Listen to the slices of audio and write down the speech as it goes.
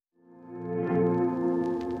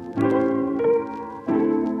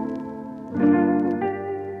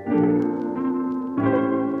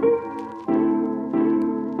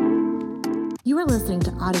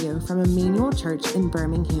audio from Emmanuel Church in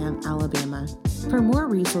Birmingham, Alabama. For more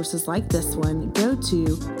resources like this one, go to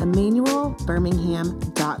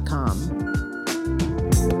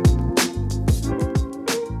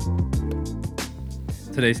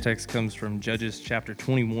emmanuelbirmingham.com. Today's text comes from Judges chapter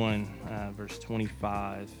 21, verse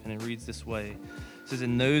 25, and it reads this way. It says,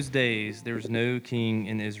 "In those days there was no king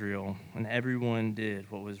in Israel, and everyone did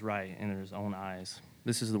what was right in his own eyes."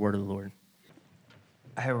 This is the word of the Lord.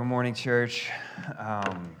 Hey, good morning, church.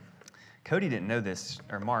 Cody didn't know this,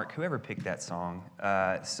 or Mark, whoever picked that song.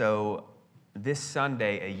 So this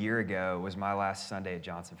Sunday, a year ago, was my last Sunday at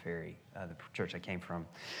Johnson Ferry, the church I came from.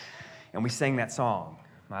 And we sang that song,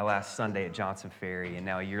 my last Sunday at Johnson Ferry. And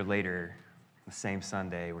now a year later, the same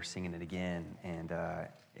Sunday, we're singing it again. And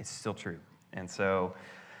it's still true. And so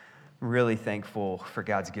I'm really thankful for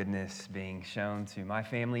God's goodness being shown to my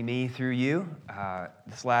family, me, through you.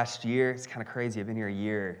 This last year, it's kind of crazy. I've been here a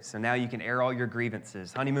year. So now you can air all your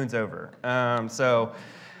grievances. Honeymoon's over. No,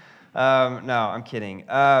 I'm kidding.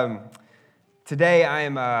 Today, I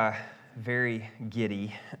am very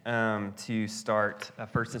giddy to start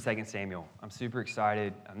 1st and 2nd Samuel. I'm super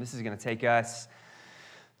excited. This is going to take us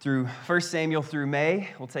through 1 Samuel through May.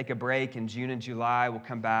 We'll take a break in June and July. We'll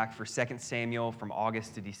come back for 2 Samuel from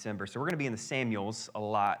August to December. So we're going to be in the Samuels a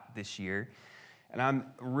lot this year. And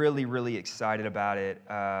I'm really, really excited about it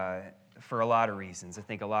for a lot of reasons. I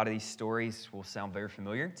think a lot of these stories will sound very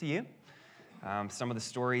familiar to you. Some of the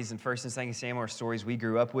stories in 1 and 2 Samuel are stories we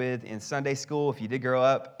grew up with in Sunday school, if you did grow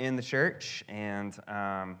up in the church. And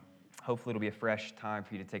hopefully it'll be a fresh time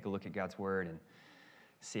for you to take a look at God's Word and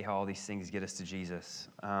see how all these things get us to Jesus.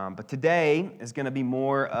 But today is going to be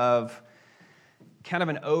more of kind of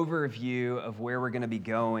an overview of where we're going to be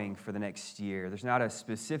going for the next year. There's not a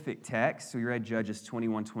specific text. We read Judges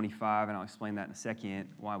 21:25, and I'll explain that in a second,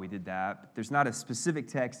 why we did that. But there's not a specific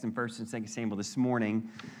text in 1 and 2 Samuel this morning,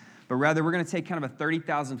 but rather we're going to take kind of a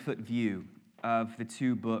 30,000-foot view of the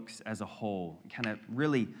two books as a whole, kind of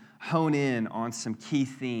really hone in on some key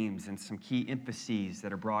themes and some key emphases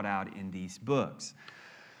that are brought out in these books.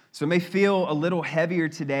 So it may feel a little heavier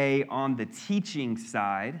today on the teaching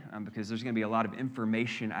side because there's going to be a lot of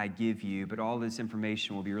information I give you, but all this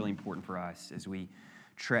information will be really important for us as we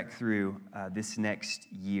trek through this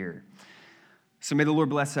next year. So may the Lord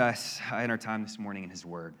bless us in our time this morning in His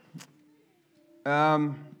Word.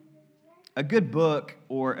 A good book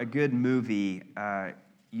or a good movie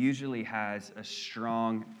usually has a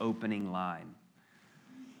strong opening line.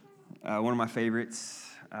 One of my favorites.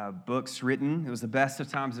 Books written. It was the best of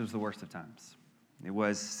times, it was the worst of times. It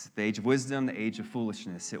was the age of wisdom, the age of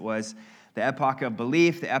foolishness. It was the epoch of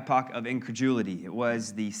belief, the epoch of incredulity. It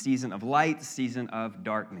was the season of light, the season of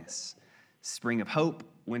darkness, spring of hope,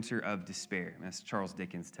 winter of despair. And that's Charles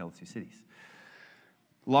Dickens' Tale of Two Cities.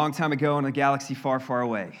 Long time ago in a galaxy far, far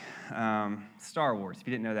away. Star Wars. If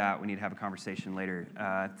you didn't know that, we need to have a conversation later.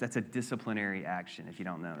 That's a disciplinary action if you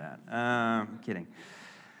don't know that. I'm kidding.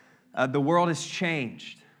 The world has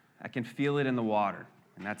changed. I can feel it in the water.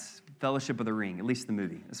 And that's Fellowship of the Ring, at least the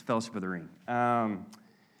movie. It's Fellowship of the Ring.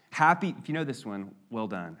 Happy, if you know this one, well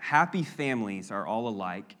done. Happy families are all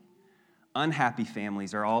alike. Unhappy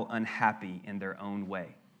families are all unhappy in their own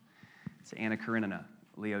way. It's Anna Karenina,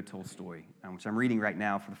 Leo Tolstoy, which I'm reading right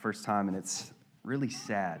now for the first time, and it's really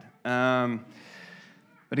sad.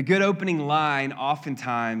 But a good opening line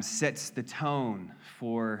oftentimes sets the tone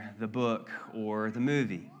for the book or the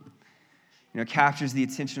movie. It captures the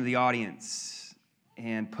attention of the audience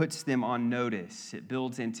and puts them on notice. It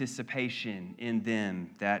builds anticipation in them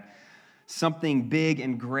that something big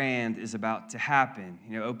and grand is about to happen.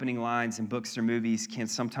 Opening lines in books or movies can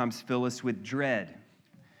sometimes fill us with dread.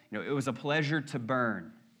 It was a pleasure to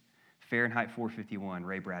burn. Fahrenheit 451,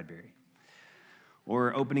 Ray Bradbury.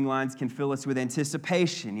 Or opening lines can fill us with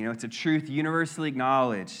anticipation. It's a truth universally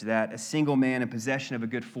acknowledged that a single man in possession of a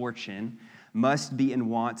good fortune must be in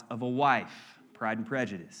want of a wife. Pride and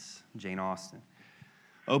Prejudice, Jane Austen.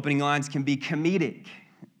 Opening lines can be comedic.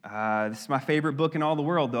 This is my favorite book in all the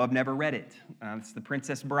world, though I've never read it. It's The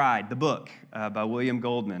Princess Bride, the book by William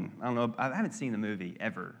Goldman. I don't know, I haven't seen the movie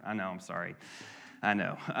ever. I know, I'm sorry. I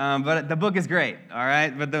know. But the book is great, all right?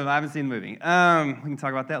 But I haven't seen the movie. We can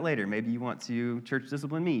talk about that later. Maybe you want to church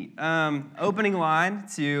discipline me. Opening line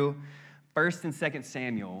to 1st and 2nd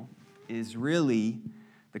Samuel is really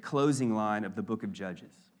the closing line of the book of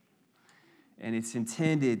Judges. And it's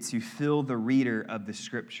intended to fill the reader of the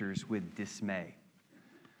scriptures with dismay.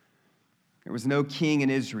 There was no king in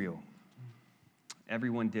Israel.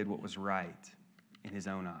 Everyone did what was right in his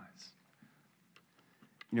own eyes.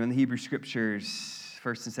 In the Hebrew scriptures,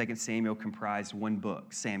 1st and 2nd Samuel comprised one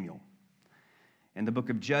book, Samuel. And the book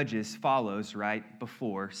of Judges follows right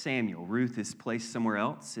before Samuel. Ruth is placed somewhere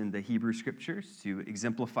else in the Hebrew Scriptures to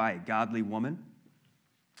exemplify a godly woman.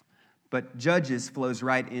 But Judges flows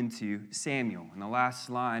right into Samuel. And the last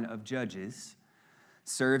line of Judges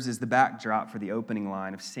serves as the backdrop for the opening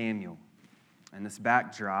line of Samuel. And this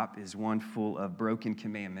backdrop is one full of broken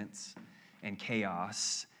commandments and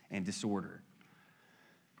chaos and disorder.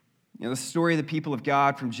 The story of the people of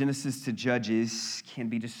God from Genesis to Judges can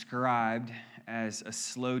be described as a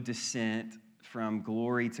slow descent from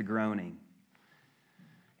glory to groaning.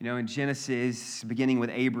 In Genesis, beginning with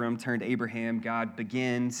Abram turned Abraham, God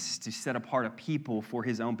begins to set apart a people for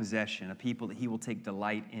his own possession, a people that he will take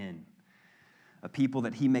delight in, a people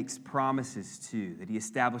that he makes promises to, that he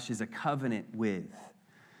establishes a covenant with.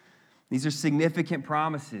 These are significant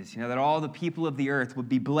promises, that all the people of the earth would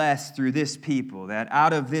be blessed through this people, that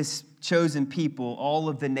out of this chosen people, all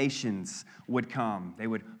of the nations would come. They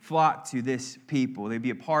would flock to this people. They'd be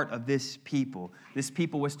a part of this people. This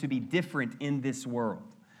people was to be different in this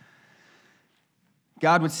world.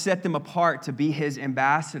 God would set them apart to be his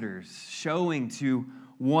ambassadors, showing to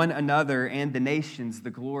one another and the nations the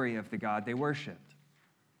glory of the God they worshiped.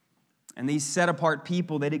 And these set-apart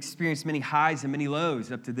people, they'd experienced many highs and many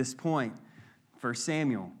lows up to this point. 1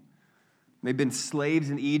 Samuel. They'd been slaves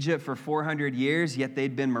in Egypt for 400 years, yet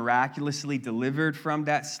they'd been miraculously delivered from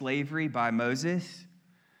that slavery by Moses.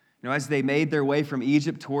 As they made their way from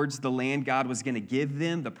Egypt towards the land God was going to give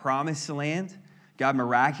them, the promised land, God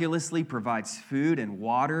miraculously provides food and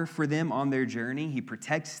water for them on their journey. He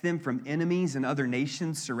protects them from enemies and other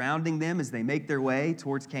nations surrounding them as they make their way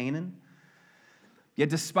towards Canaan. Yet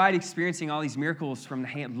despite experiencing all these miracles from the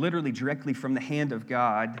hand, literally directly from the hand of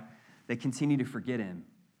God, they continue to forget him.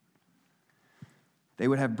 They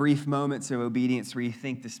would have brief moments of obedience where you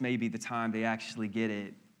think this may be the time they actually get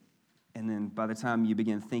it. And then by the time you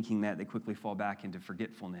begin thinking that, they quickly fall back into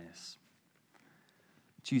forgetfulness,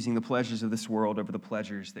 choosing the pleasures of this world over the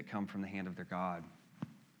pleasures that come from the hand of their God.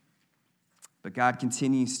 But God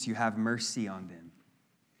continues to have mercy on them.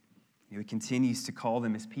 He continues to call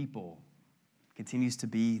them his people, continues to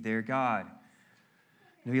be their God.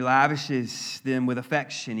 He lavishes them with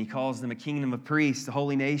affection. He calls them a kingdom of priests, a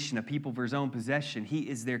holy nation, a people for his own possession. He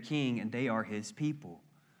is their king, and they are his people.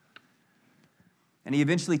 And he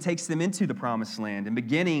eventually takes them into the promised land. And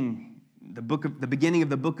beginning of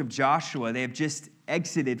the book of Joshua, they have just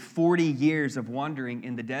exited 40 years of wandering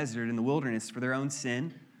in the desert, in the wilderness, for their own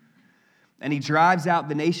sin. And he drives out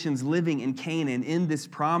the nations living in Canaan in this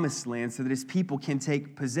promised land so that his people can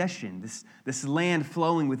take possession, this land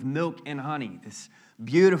flowing with milk and honey, this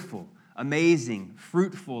beautiful, amazing,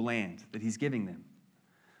 fruitful land that he's giving them.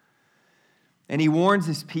 And he warns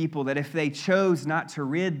his people that if they chose not to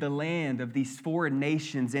rid the land of these foreign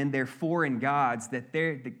nations and their foreign gods,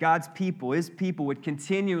 that God's people, his people, would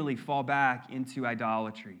continually fall back into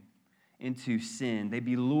idolatry, into sin. They'd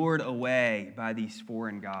be lured away by these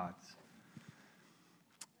foreign gods.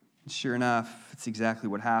 And sure enough, it's exactly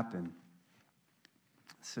what happened.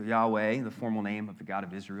 So Yahweh, the formal name of the God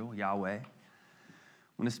of Israel, Yahweh,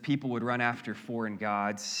 when his people would run after foreign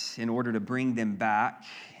gods in order to bring them back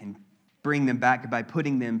by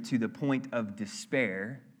putting them to the point of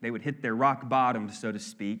despair, they would hit their rock bottom, so to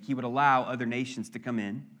speak. He would allow other nations to come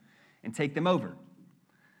in and take them over,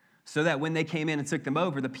 so that when they came in and took them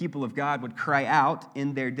over, the people of God would cry out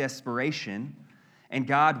in their desperation, and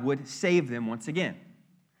God would save them once again.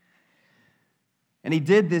 And he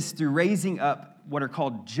did this through raising up what are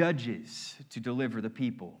called judges to deliver the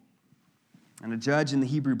people. And a judge in the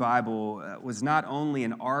Hebrew Bible was not only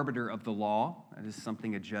an arbiter of the law, that is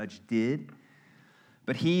something a judge did,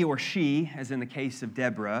 but he or she, as in the case of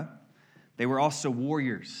Deborah, they were also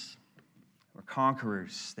warriors or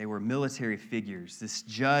conquerors. They were military figures. This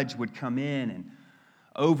judge would come in and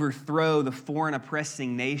overthrow the foreign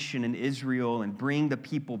oppressing nation in Israel and bring the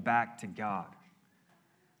people back to God.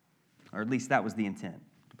 Or at least that was the intent,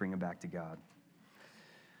 to bring them back to God.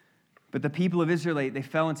 But the people of Israel, they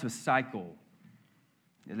fell into a cycle.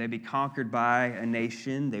 They'd be conquered by a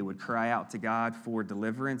nation. They would cry out to God for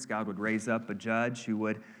deliverance. God would raise up a judge who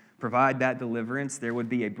would provide that deliverance. There would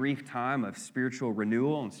be a brief time of spiritual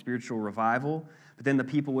renewal and spiritual revival. But then the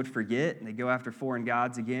people would forget, and they'd go after foreign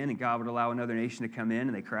gods again, and God would allow another nation to come in,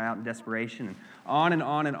 and they cry out in desperation. And on and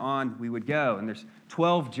on and on we would go. And there's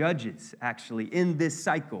 12 judges, actually, in this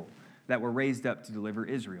cycle that were raised up to deliver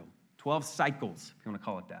Israel. 12 cycles, if you want to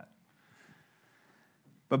call it that.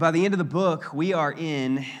 But by the end of the book,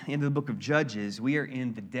 the book of Judges, we are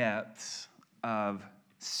in the depths of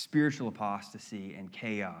spiritual apostasy and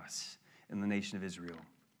chaos in the nation of Israel.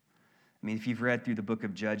 I mean, if you've read through the book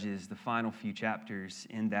of Judges, the final few chapters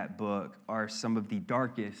in that book are some of the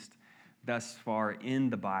darkest thus far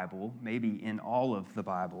in the Bible, maybe in all of the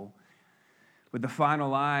Bible, with the final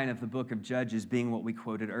line of the book of Judges being what we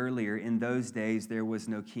quoted earlier. In those days, there was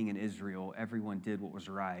no king in Israel. Everyone did what was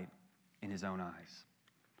right in his own eyes.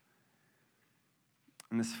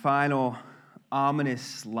 And this final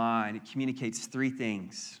ominous line, it communicates three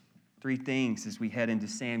things as we head into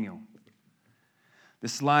Samuel.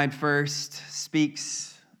 This line first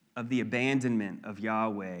speaks of the abandonment of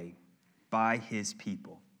Yahweh by his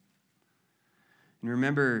people. And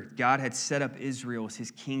remember, God had set up Israel as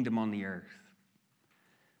his kingdom on the earth.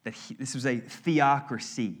 This was a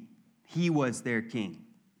theocracy. He was their king.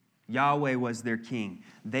 Yahweh was their king.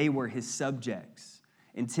 They were his subjects,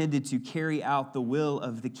 intended to carry out the will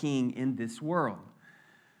of the king in this world.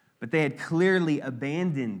 But they had clearly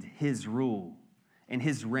abandoned his rule and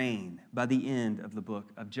his reign by the end of the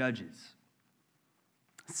book of Judges.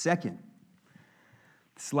 Second,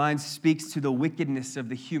 this line speaks to the wickedness of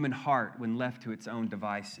the human heart when left to its own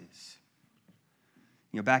devices.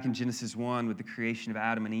 Back in Genesis 1 with the creation of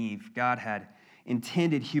Adam and Eve, God had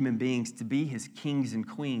intended human beings to be his kings and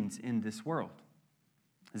queens in this world.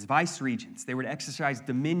 As vice regents, they were to exercise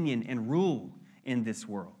dominion and rule in this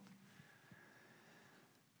world.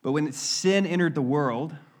 But when sin entered the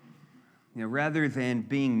world, rather than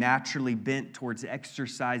being naturally bent towards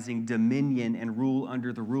exercising dominion and rule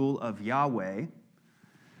under the rule of Yahweh,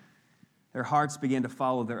 their hearts began to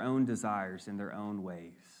follow their own desires in their own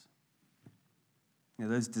ways.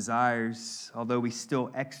 Those desires, although we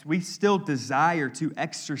still desire to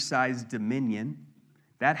exercise dominion,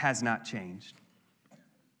 that has not changed.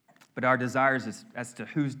 But our desires as to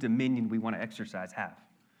whose dominion we want to exercise have.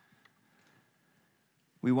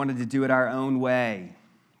 We wanted to do it our own way,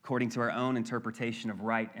 according to our own interpretation of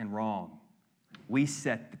right and wrong. We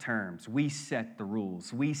set the terms, we set the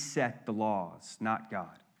rules, we set the laws, not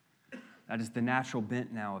God. That is the natural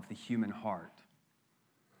bent now of the human heart.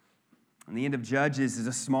 And the end of Judges is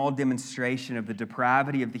a small demonstration of the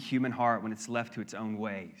depravity of the human heart when it's left to its own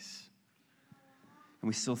ways. And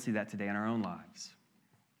we still see that today in our own lives.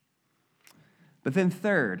 But then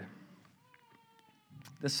third,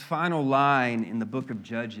 this final line in the book of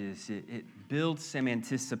Judges, it builds some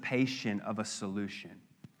anticipation of a solution.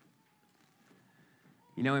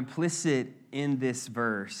 Implicit in this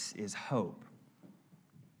verse is hope.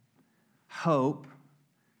 Hope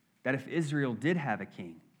that if Israel did have a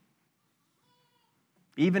king,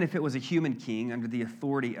 even if it was a human king under the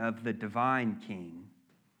authority of the divine king,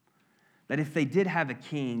 that if they did have a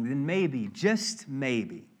king, then maybe, just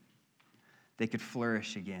maybe, they could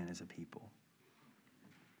flourish again as a people.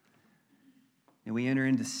 And we enter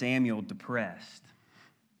into Samuel depressed,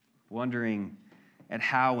 wondering at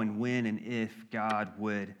how and when and if God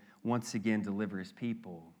would once again deliver his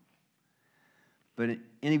people. But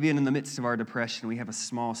even in the midst of our depression, we have a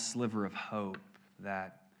small sliver of hope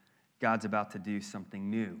that God's about to do something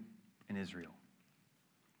new in Israel,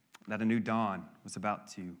 that a new dawn was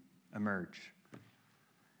about to emerge.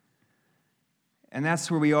 And that's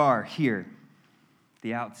where we are here,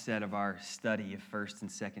 the outset of our study of 1st and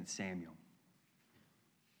 2nd Samuel.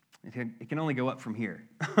 It can only go up from here,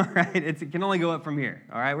 all right? It can only go up from here,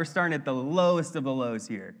 all right? We're starting at the lowest of the lows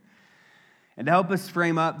here. And to help us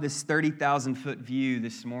frame up this 30,000-foot view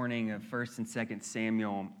this morning of 1st and 2nd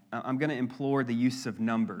Samuel, I'm going to implore the use of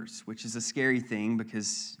numbers, which is a scary thing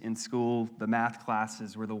because in school, the math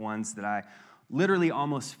classes were the ones that I literally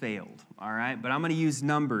almost failed, all right? But I'm going to use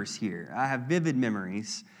numbers here. I have vivid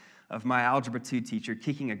memories of my Algebra 2 teacher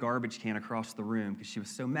kicking a garbage can across the room because she was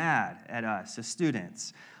so mad at us as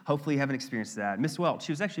students. Hopefully you haven't experienced that. Miss Welch,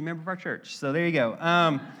 she was actually a member of our church, so there you go.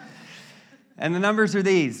 And the numbers are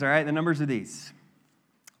these, all right? The numbers are these.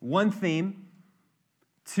 1 theme,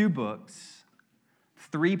 2 books,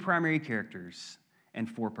 3 primary characters, and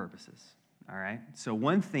 4 purposes, all right? So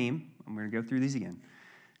 1 theme, I'm going to go through these again.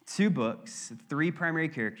 2 books, 3 primary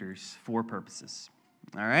characters, 4 purposes,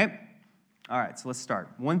 all right? All right, so let's start.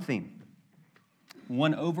 1 theme,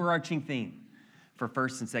 1 overarching theme for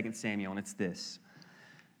 1st and 2nd Samuel, and it's this.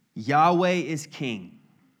 Yahweh is king,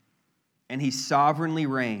 and he sovereignly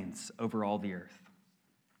reigns over all the earth.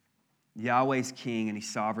 Yahweh is king, and he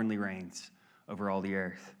sovereignly reigns over all the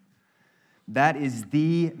earth. That is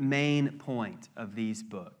the main point of these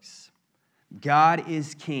books. God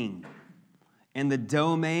is king, and the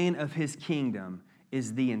domain of his kingdom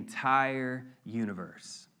is the entire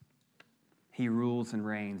universe. He rules and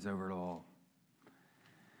reigns over it all.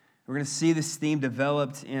 We're going to see this theme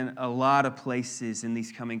developed in a lot of places in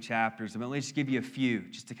these coming chapters. But let me just give you a few,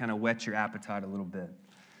 just to kind of whet your appetite a little bit.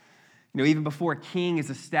 Even before a king is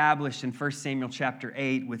established in 1 Samuel chapter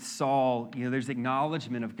 8 with Saul, there's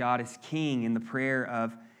acknowledgement of God as king in the prayer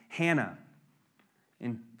of Hannah.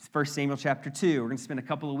 In 1 Samuel chapter 2, we're going to spend a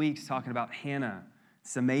couple of weeks talking about Hannah,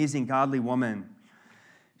 this amazing godly woman.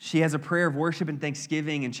 She has a prayer of worship and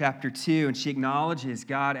thanksgiving in chapter 2, and she acknowledges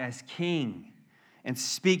God as king and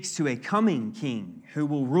speaks to a coming king who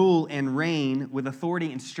will rule and reign with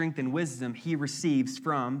authority and strength and wisdom he receives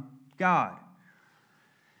from God.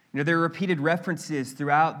 There are repeated references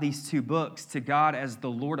throughout these two books to God as the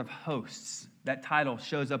Lord of hosts. That title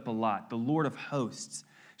shows up a lot. The Lord of hosts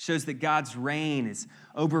shows that God's reign is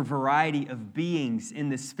over a variety of beings in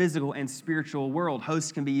this physical and spiritual world.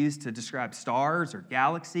 Hosts can be used to describe stars or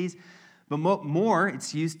galaxies, but more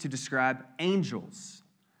it's used to describe angels,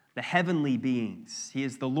 the heavenly beings. He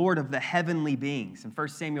is the Lord of the heavenly beings. In 1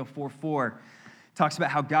 Samuel 4:4, talks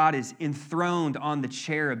about how God is enthroned on the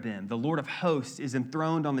cherubim. The Lord of hosts is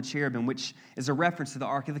enthroned on the cherubim, which is a reference to the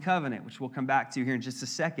Ark of the Covenant, which we'll come back to here in just a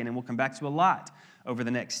second, and we'll come back to a lot over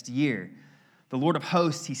the next year. The Lord of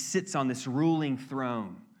hosts, he sits on this ruling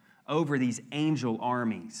throne over these angel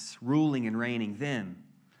armies, ruling and reigning them.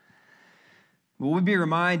 Well, we'd be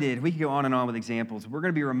reminded, we could go on and on with examples. We're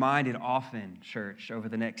going to be reminded often, church, over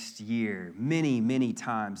the next year, many, many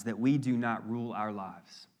times, that we do not rule our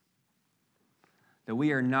lives. That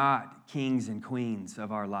we are not kings and queens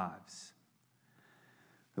of our lives.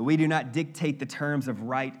 That we do not dictate the terms of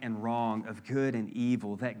right and wrong, of good and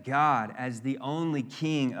evil. That God, as the only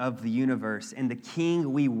king of the universe and the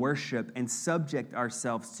king we worship and subject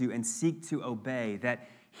ourselves to and seek to obey, that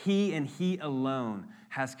he and he alone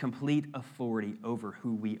has complete authority over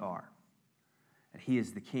who we are. That he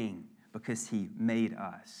is the king because he made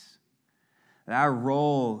us. Our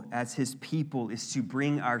role as his people is to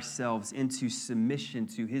bring ourselves into submission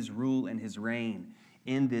to his rule and his reign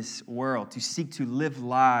in this world, to seek to live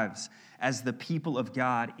lives as the people of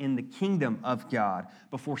God in the kingdom of God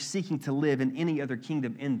before seeking to live in any other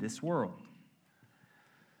kingdom in this world.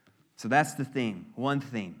 So that's the theme, one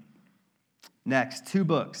theme. Next, 2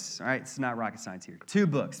 books. All right, it's not rocket science here. 2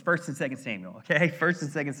 books, 1 and 2 Samuel, okay? 1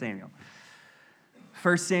 and 2 Samuel.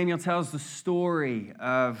 1 Samuel tells the story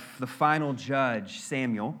of the final judge,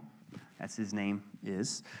 Samuel, as his name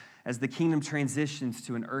is, as the kingdom transitions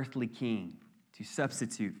to an earthly king to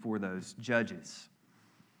substitute for those judges.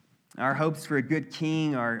 Our hopes for a good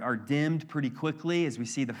king are dimmed pretty quickly as we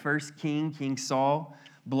see the first king, King Saul,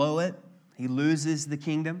 blow it. He loses the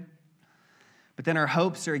kingdom. But then our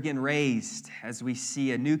hopes are again raised as we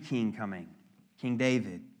see a new king coming, King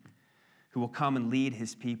David, who will come and lead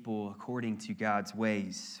his people according to God's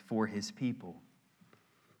ways for his people.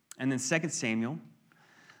 And then 2 Samuel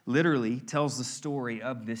literally tells the story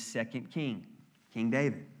of this second king, King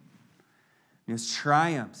David. His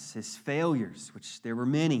triumphs, his failures, which there were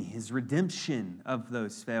many, his redemption of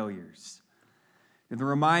those failures. And the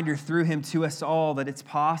reminder through him to us all that it's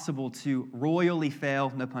possible to royally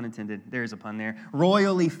fail, no pun intended, there's a pun there,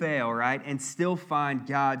 royally fail, right, and still find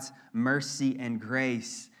God's mercy and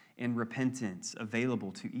grace and repentance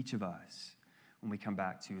available to each of us when we come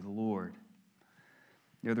back to the Lord.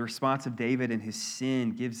 The response of David and his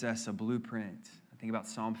sin gives us a blueprint. I think about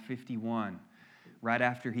Psalm 51. Right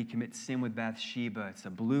after he commits sin with Bathsheba, it's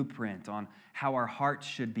a blueprint on how our hearts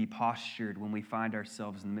should be postured when we find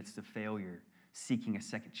ourselves in the midst of failure, seeking a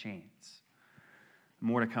second chance.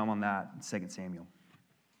 More to come on that in 2 Samuel.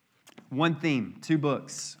 One theme, 2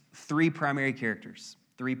 books, 3 primary characters.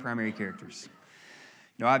 3 primary characters.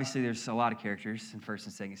 Obviously, there's a lot of characters in 1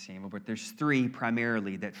 and 2 Samuel, but there's 3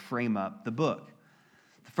 primarily that frame up the book.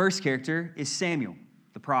 The first character is Samuel,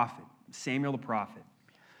 the prophet. Samuel the prophet.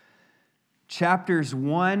 Chapters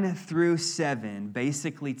 1 through 7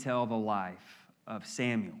 basically tell the life of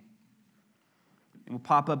Samuel. And he'll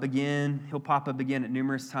pop up again at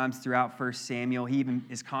numerous times throughout 1 Samuel. He even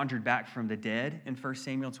is conjured back from the dead in 1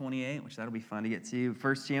 Samuel 28, which that'll be fun to get to.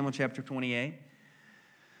 1 Samuel chapter 28.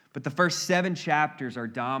 But the first 7 chapters are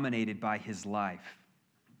dominated by his life.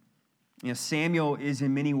 Samuel is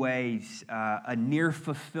in many ways a near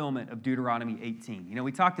fulfillment of Deuteronomy 18.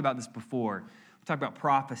 We talked about this before. We talked about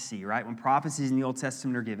prophecy, right? When prophecies in the Old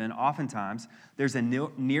Testament are given, oftentimes there's a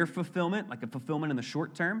near fulfillment, like a fulfillment in the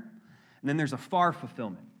short term, and then there's a far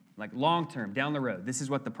fulfillment, like long term, down the road. This is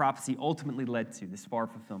what the prophecy ultimately led to, this far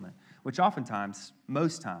fulfillment, which oftentimes,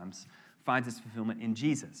 most times, finds its fulfillment in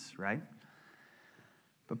Jesus, right?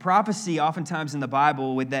 But prophecy, oftentimes in the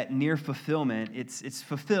Bible, with that near fulfillment, it's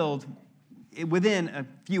fulfilled within a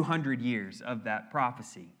few hundred years of that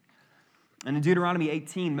prophecy. And in Deuteronomy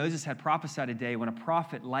 18, Moses had prophesied a day when a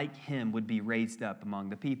prophet like him would be raised up among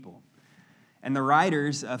the people. And the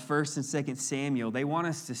writers of 1st and 2nd Samuel, they want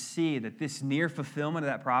us to see that this near fulfillment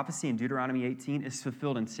of that prophecy in Deuteronomy 18 is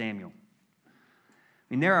fulfilled in Samuel.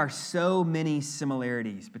 I mean, there are so many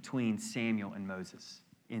similarities between Samuel and Moses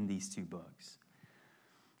in these two books.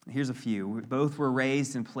 Here's a few. Both were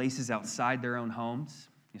raised in places outside their own homes.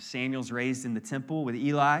 Samuel's raised in the temple with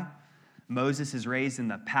Eli. Moses is raised in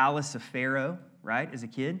the palace of Pharaoh, right, as a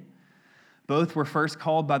kid. Both were first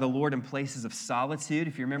called by the Lord in places of solitude.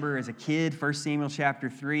 If you remember as a kid, 1 Samuel chapter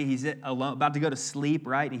 3, he's alone, about to go to sleep,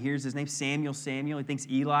 right? And he hears his name, Samuel, Samuel. He thinks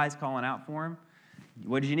Eli's calling out for him.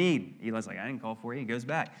 What did you need? Eli's like, I didn't call for you. He goes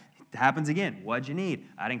back. It happens again. What'd you need?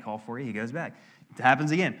 I didn't call for you. He goes back. It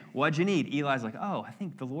happens again. What'd you need? Eli's like, oh, I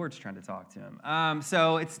think the Lord's trying to talk to him.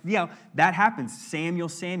 So it's, that happens. Samuel,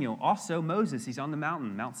 Samuel. Also Moses, he's on the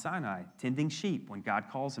mountain, Mount Sinai, tending sheep when God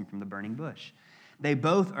calls him from the burning bush. They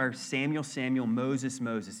both are Samuel, Samuel, Moses,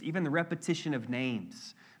 Moses. Even the repetition of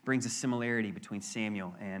names brings a similarity between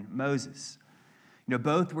Samuel and Moses.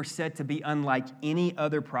 Both were said to be unlike any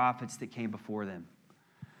other prophets that came before them.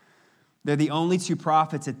 They're the only two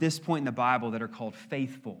prophets at this point in the Bible that are called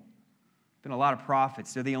faithful. There's been a lot of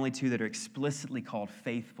prophets. They're the only two that are explicitly called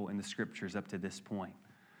faithful in the scriptures up to this point.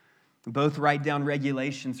 Both write down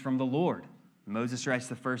regulations from the Lord. Moses writes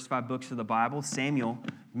the first 5 books of the Bible. Samuel,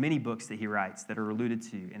 many books that he writes that are alluded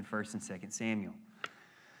to in 1st and 2nd Samuel.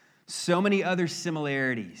 So many other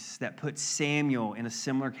similarities that put Samuel in a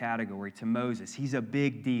similar category to Moses. He's a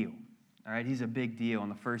big deal. All right, he's a big deal. In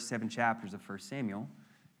the first 7 chapters of 1 Samuel,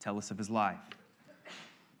 tell us of his life.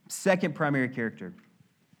 Second primary character,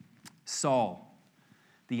 Saul,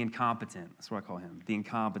 the incompetent. That's what I call him, the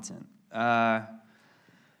incompetent. The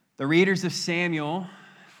readers of Samuel,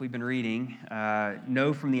 if we've been reading,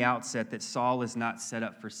 know from the outset that Saul is not set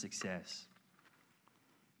up for success.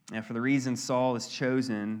 And for the reason Saul is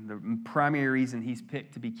chosen, the primary reason he's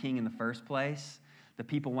picked to be king in the first place, the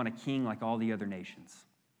people want a king like all the other nations.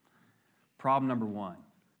 Problem number 1,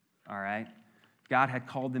 all right? God had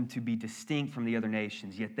called them to be distinct from the other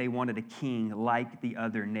nations, yet they wanted a king like the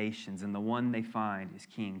other nations, and the one they find is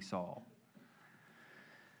King Saul.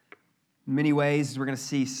 In many ways, we're going to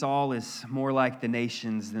see Saul is more like the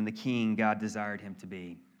nations than the king God desired him to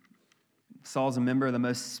be. Saul's a member of the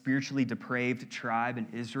most spiritually depraved tribe in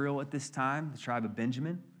Israel at this time, the tribe of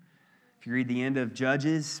Benjamin. If you read the end of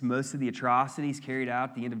Judges, most of the atrocities carried out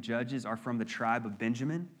at the end of Judges are from the tribe of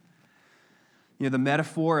Benjamin. The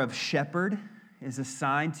metaphor of shepherd is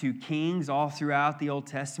assigned to kings all throughout the Old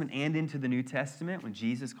Testament and into the New Testament when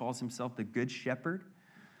Jesus calls himself the Good Shepherd.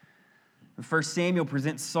 1 Samuel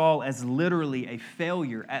presents Saul as literally a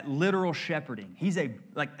failure at literal shepherding. He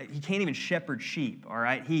can't even shepherd sheep, all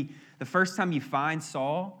right? The first time you find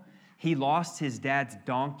Saul, he lost his dad's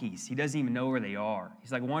donkeys. He doesn't even know where they are.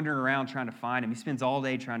 He's like wandering around trying to find him. He spends all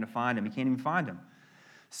day trying to find him. He can't even find him.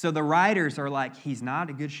 So the writers are like, he's not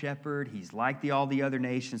a good shepherd. He's like all the other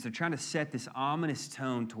nations. They're trying to set this ominous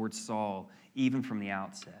tone towards Saul, even from the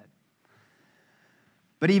outset.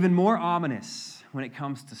 But even more ominous when it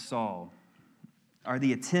comes to Saul are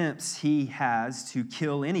the attempts he has to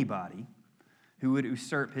kill anybody who would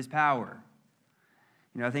usurp his power.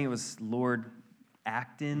 I think it was Lord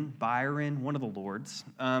Acton, Byron, one of the lords,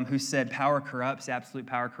 who said, power corrupts, absolute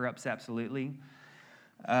power corrupts absolutely.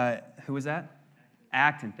 Who was that?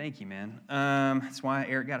 Acton, thank you, man. That's why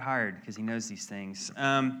Eric got hired, because he knows these things.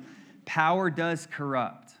 Power does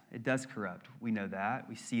corrupt. It does corrupt. We know that.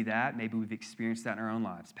 We see that. Maybe we've experienced that in our own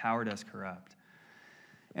lives. Power does corrupt.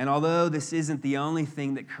 And although this isn't the only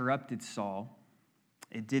thing that corrupted Saul,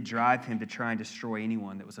 it did drive him to try and destroy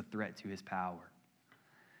anyone that was a threat to his power.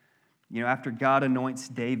 After God anoints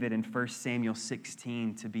David in 1 Samuel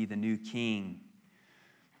 16 to be the new king,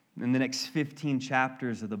 in the next 15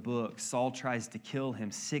 chapters of the book, Saul tries to kill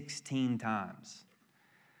him 16 times.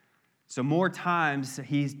 So more times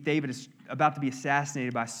David is about to be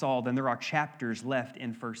assassinated by Saul than there are chapters left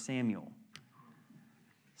in 1 Samuel.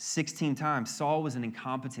 16 times. Saul was an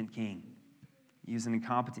incompetent king. He was an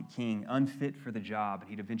incompetent king, unfit for the job, and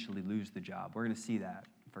he'd eventually lose the job. We're going to see that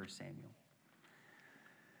in 1 Samuel.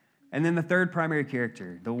 And then the third primary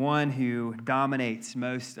character, the one who dominates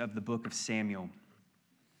most of the book of Samuel,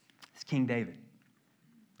 is King David,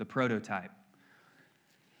 the prototype.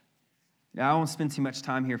 Now, I won't spend too much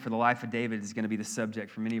time here, for the life of David is going to be the subject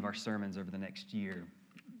for many of our sermons over the next year.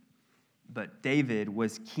 But David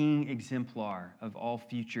was king exemplar of all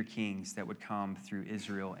future kings that would come through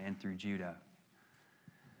Israel and through Judah.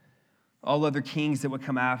 All other kings that would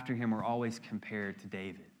come after him were always compared to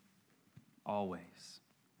David. Always.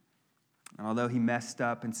 And although he messed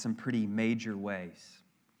up in some pretty major ways,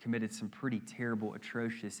 committed some pretty terrible,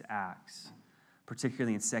 atrocious acts,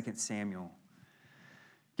 particularly in 2 Samuel,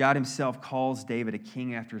 God himself calls David a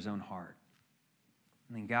king after his own heart.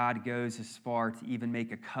 And then God goes as far to even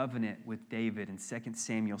make a covenant with David in 2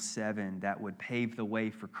 Samuel 7 that would pave the way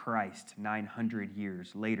for Christ 900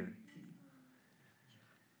 years later.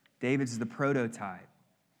 David's the prototype.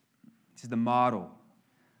 He's the model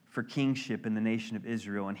for kingship in the nation of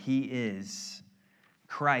Israel, and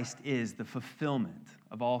Christ is the fulfillment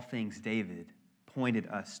of all things David pointed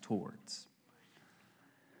us towards.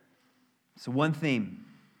 So one theme,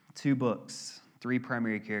 2 books, 3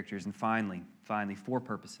 primary characters, and finally, 4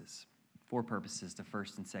 purposes. 4 purposes to 1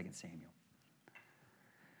 and 2 Samuel.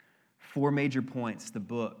 4 major points the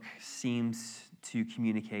book seems to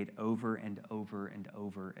communicate over and over and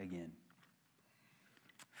over again.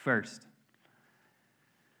 First,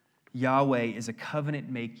 Yahweh is a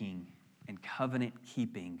covenant-making and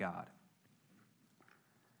covenant-keeping God.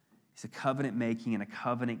 He's a covenant-making and a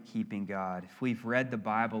covenant-keeping God. If we've read the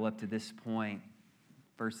Bible up to this point,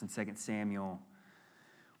 1 and 2 Samuel,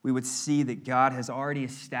 we would see that God has already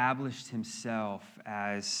established himself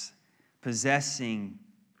as possessing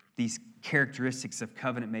these characteristics of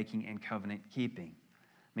covenant-making and covenant-keeping.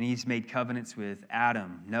 I mean, he's made covenants with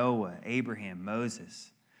Adam, Noah, Abraham,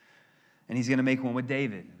 Moses. And he's going to make one with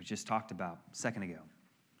David, we just talked about a second ago.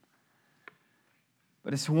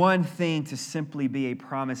 But it's one thing to simply be a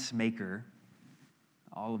promise maker.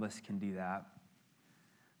 All of us can do that.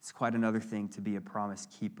 It's quite another thing to be a promise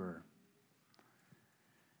keeper.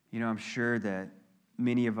 You know, I'm sure that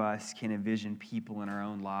many of us can envision people in our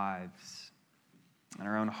own lives, in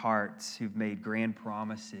our own hearts, who've made grand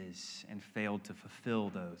promises and failed to fulfill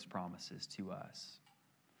those promises to us.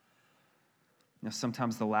 You know,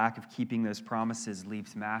 sometimes the lack of keeping those promises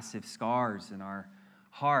leaves massive scars in our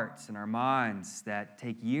hearts and our minds that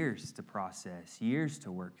take years to process, years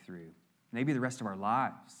to work through, maybe the rest of our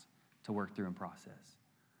lives to work through and process.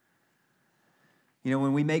 You know,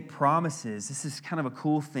 when we make promises, this is kind of a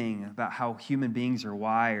cool thing about how human beings are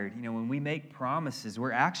wired. You know, when we make promises,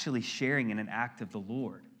 we're actually sharing in an act of the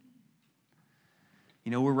Lord.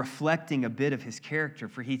 You know, we're reflecting a bit of his character,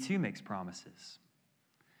 for he too makes promises.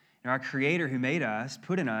 And our Creator who made us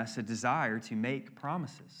put in us a desire to make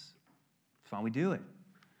promises. That's why we do it.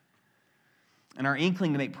 And our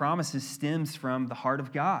inkling to make promises stems from the heart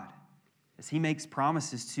of God, as he makes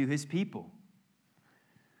promises to his people.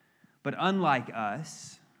 But unlike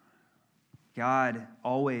us, God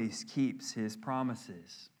always keeps his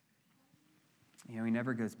promises. You know, he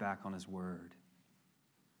never goes back on his word.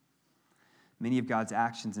 Many of God's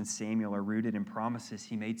actions in Samuel are rooted in promises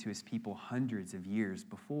he made to his people hundreds of years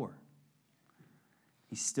before.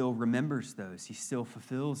 He still remembers those. He still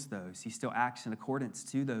fulfills those. He still acts in accordance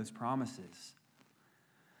to those promises.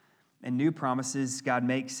 And new promises God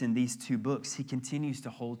makes in these 2 books, he continues to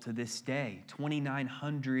hold to this day,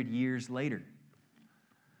 2,900 years later.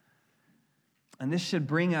 And this should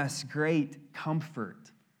bring us great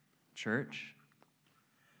comfort, church,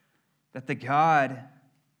 that the God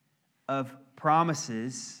of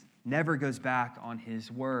promises never goes back on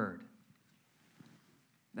his word.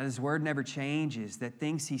 That his word never changes, that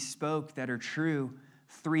things he spoke that are true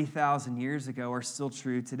 3,000 years ago are still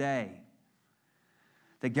true today.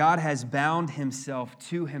 That God has bound himself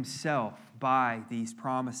to himself by these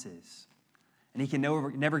promises. And he can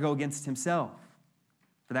never go against himself.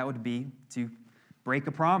 For that would be to break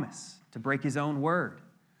a promise, to break his own word.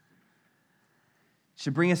 It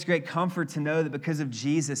should bring us great comfort to know that because of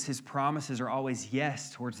Jesus, his promises are always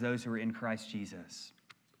yes towards those who are in Christ Jesus.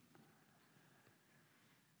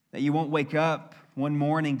 That you won't wake up one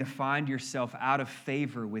morning to find yourself out of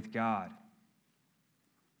favor with God.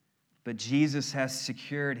 But Jesus has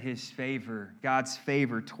secured his favor, God's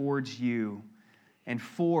favor towards you and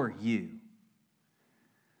for you,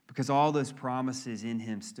 because all those promises in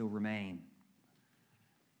him still remain.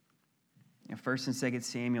 And 1 and 2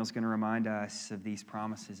 Samuel is going to remind us of these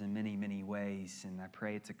promises in many, many ways, and I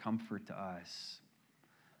pray it's a comfort to us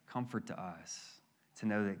to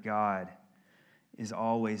know that God is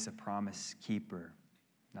always a promise keeper,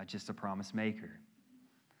 not just a promise maker.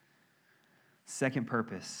 Second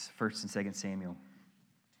purpose, 1 and 2 Samuel.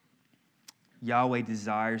 Yahweh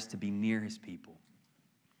desires to be near his people.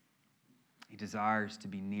 He desires to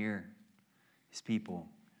be near his people.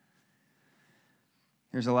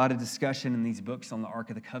 There's a lot of discussion in these books on the Ark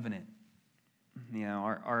of the Covenant. You know,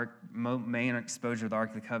 our main exposure to the Ark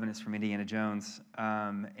of the Covenant is from Indiana Jones.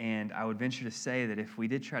 And I would venture to say that if we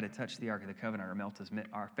did try to touch the Ark of the Covenant,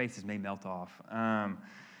 our faces may melt off.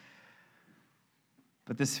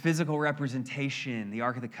 But this physical representation, the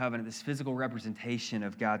Ark of the Covenant, this physical representation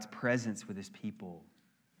of God's presence with his people.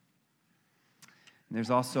 And there's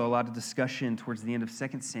also a lot of discussion towards the end of 2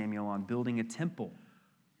 Samuel on building a temple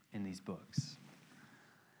in these books.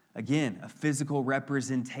 Again, a physical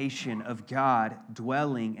representation of God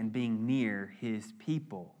dwelling and being near his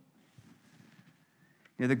people.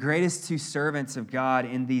 You know, the greatest two servants of God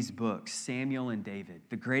in these books, Samuel and David,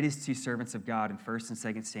 the greatest two servants of God in 1st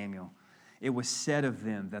and 2nd Samuel, it was said of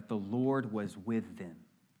them that the Lord was with them.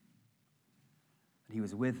 That he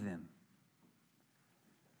was with them.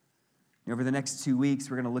 And over the next 2 weeks,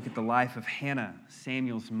 we're going to look at the life of Hannah,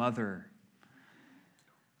 Samuel's mother.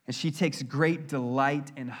 And she takes great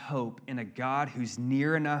delight and hope in a God who's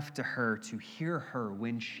near enough to her to hear her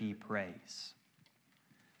when she prays.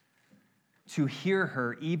 To hear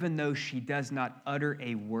her even though she does not utter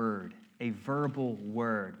a word, a verbal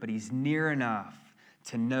word, but he's near enough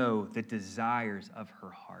to know the desires of her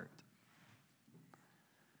heart.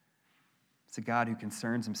 It's a God who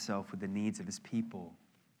concerns himself with the needs of his people.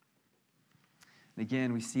 And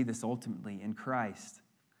again, we see this ultimately in Christ.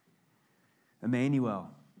 Emmanuel,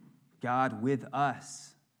 God with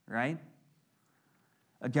us, right?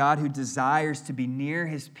 A God who desires to be near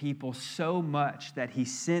his people so much that he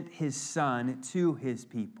sent his Son to his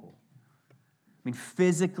people. I mean,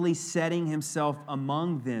 physically setting himself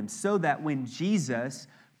among them so that when Jesus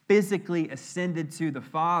physically ascended to the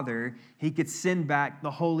Father, he could send back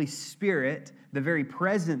the Holy Spirit, the very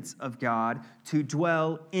presence of God, to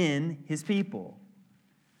dwell in his people.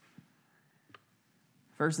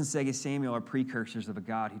 1st and 2nd Samuel are precursors of a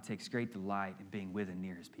God who takes great delight in being with and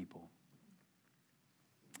near his people.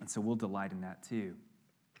 And so we'll delight in that too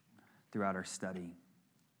throughout our study.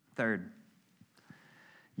 Third,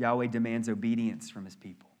 Yahweh demands obedience from his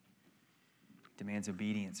people. Demands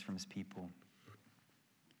obedience from his people.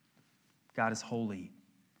 God is holy.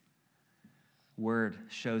 Word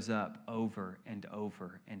shows up over and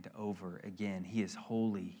over and over again. He is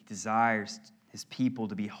holy. He desires his people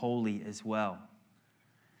to be holy as well.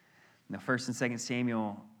 Now, 1st and 2nd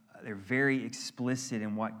Samuel, they're very explicit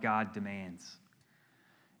in what God demands.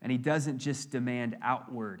 And he doesn't just demand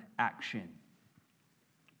outward action.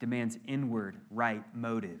 He demands inward right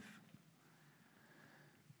motive.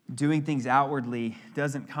 Doing things outwardly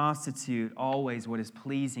doesn't constitute always what is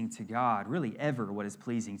pleasing to God, really ever what is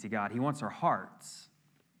pleasing to God. He wants our hearts.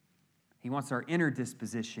 He wants our inner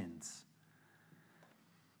dispositions.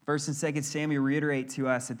 1st and 2nd Samuel reiterate to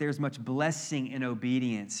us that there's much blessing in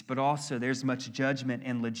obedience, but also there's much judgment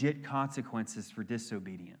and legit consequences for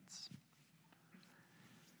disobedience.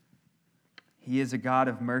 He is a God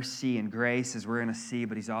of mercy and grace, as we're going to see,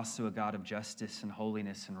 but he's also a God of justice and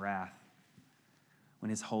holiness and wrath when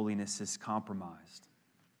his holiness is compromised.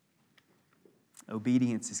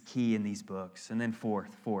 Obedience is key in these books. And then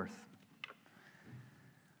fourth,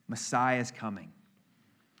 Messiah is coming.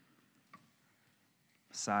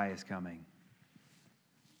 Messiah is coming.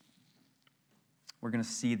 We're going to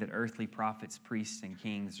see that earthly prophets, priests, and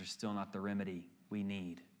kings are still not the remedy we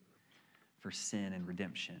need for sin and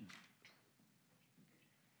redemption.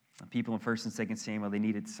 The people in 1st and 2nd Samuel, they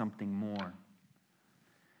needed something more.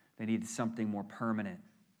 They needed something more permanent.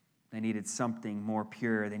 They needed something more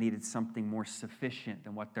pure. They needed something more sufficient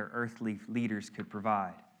than what their earthly leaders could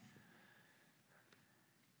provide.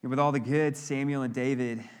 And with all the good Samuel and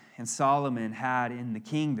David and Solomon had in the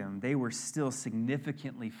kingdom, they were still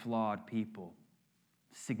significantly flawed people.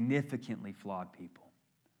 Significantly flawed people.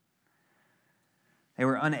 They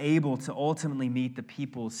were unable to ultimately meet the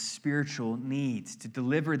people's spiritual needs, to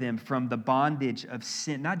deliver them from the bondage of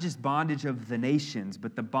sin, not just bondage of the nations,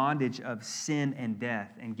 but the bondage of sin and death,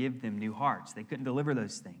 and give them new hearts. They couldn't deliver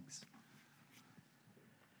those things.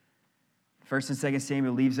 1st and 2nd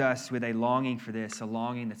Samuel leaves us with a longing for this, a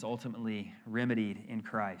longing that's ultimately remedied in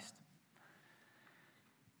Christ.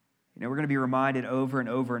 You know, we're going to be reminded over and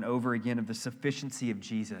over and over again of the sufficiency of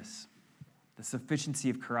Jesus, the sufficiency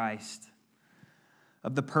of Christ,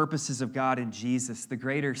 of the purposes of God in Jesus, the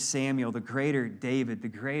greater Samuel, the greater David, the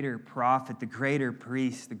greater prophet, the greater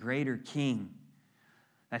priest, the greater king,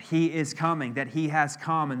 that he is coming, that he has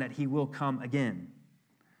come, and that he will come again.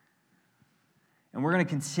 And we're going to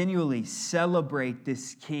continually celebrate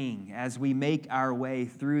this king as we make our way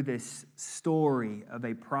through this story of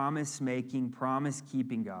a promise-making,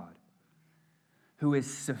 promise-keeping God who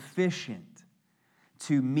is sufficient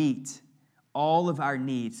to meet all of our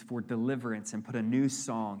needs for deliverance and put a new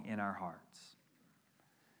song in our hearts.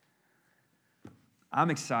 I'm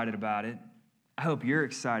excited about it. I hope you're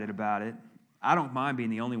excited about it. I don't mind being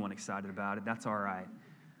the only one excited about it. That's all right.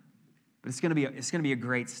 But it's going to be a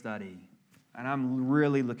great study. And I'm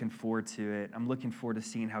really looking forward to it. I'm looking forward to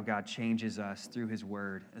seeing how God changes us through his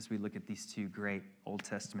word as we look at these two great Old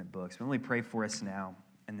Testament books. But let me pray for us now,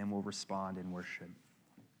 and then we'll respond in worship.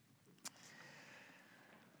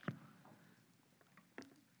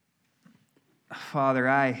 Father,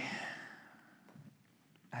 I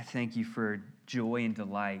thank you for joy and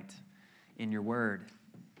delight in your word.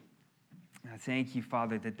 I thank you,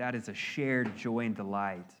 Father, that is a shared joy and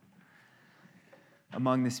delight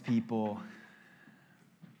among this people.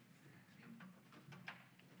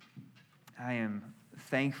 I am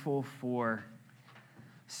thankful for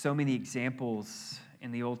so many examples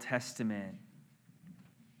in the Old Testament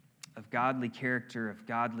of godly character, of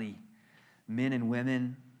godly men and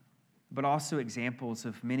women, but also examples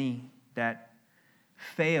of many that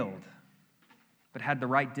failed, but had the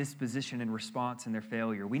right disposition and response in their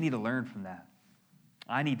failure. We need to learn from that.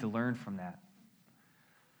 I need to learn from that.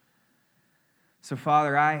 So,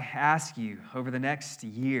 Father, I ask you over the next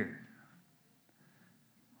year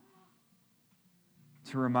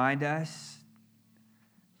to remind us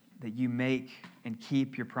that you make and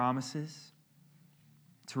keep your promises,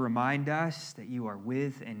 to remind us that you are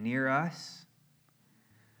with and near us,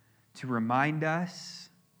 to remind us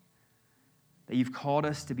that you've called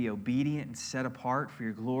us to be obedient and set apart for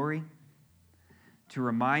your glory, to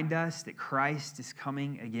remind us that Christ is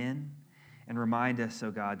coming again, and remind us, oh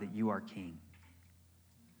God, that you are King.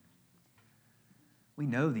 We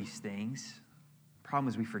know these things. The problem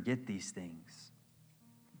is we forget these things.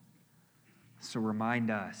 So remind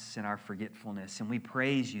us in our forgetfulness, and we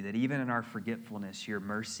praise you that even in our forgetfulness, your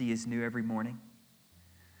mercy is new every morning,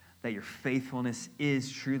 that your faithfulness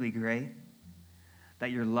is truly great,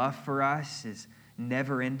 that your love for us is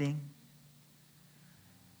never ending.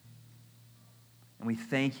 And we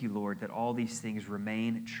thank you, Lord, that all these things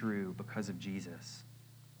remain true because of Jesus.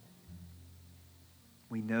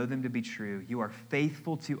 We know them to be true. You are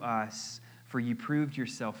faithful to us, for you proved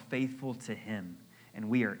yourself faithful to him, and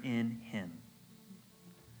we are in him.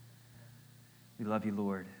 We love you,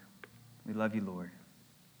 Lord. We love you, Lord.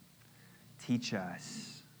 Teach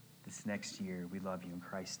us this next year. We love you. In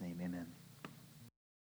Christ's name, amen.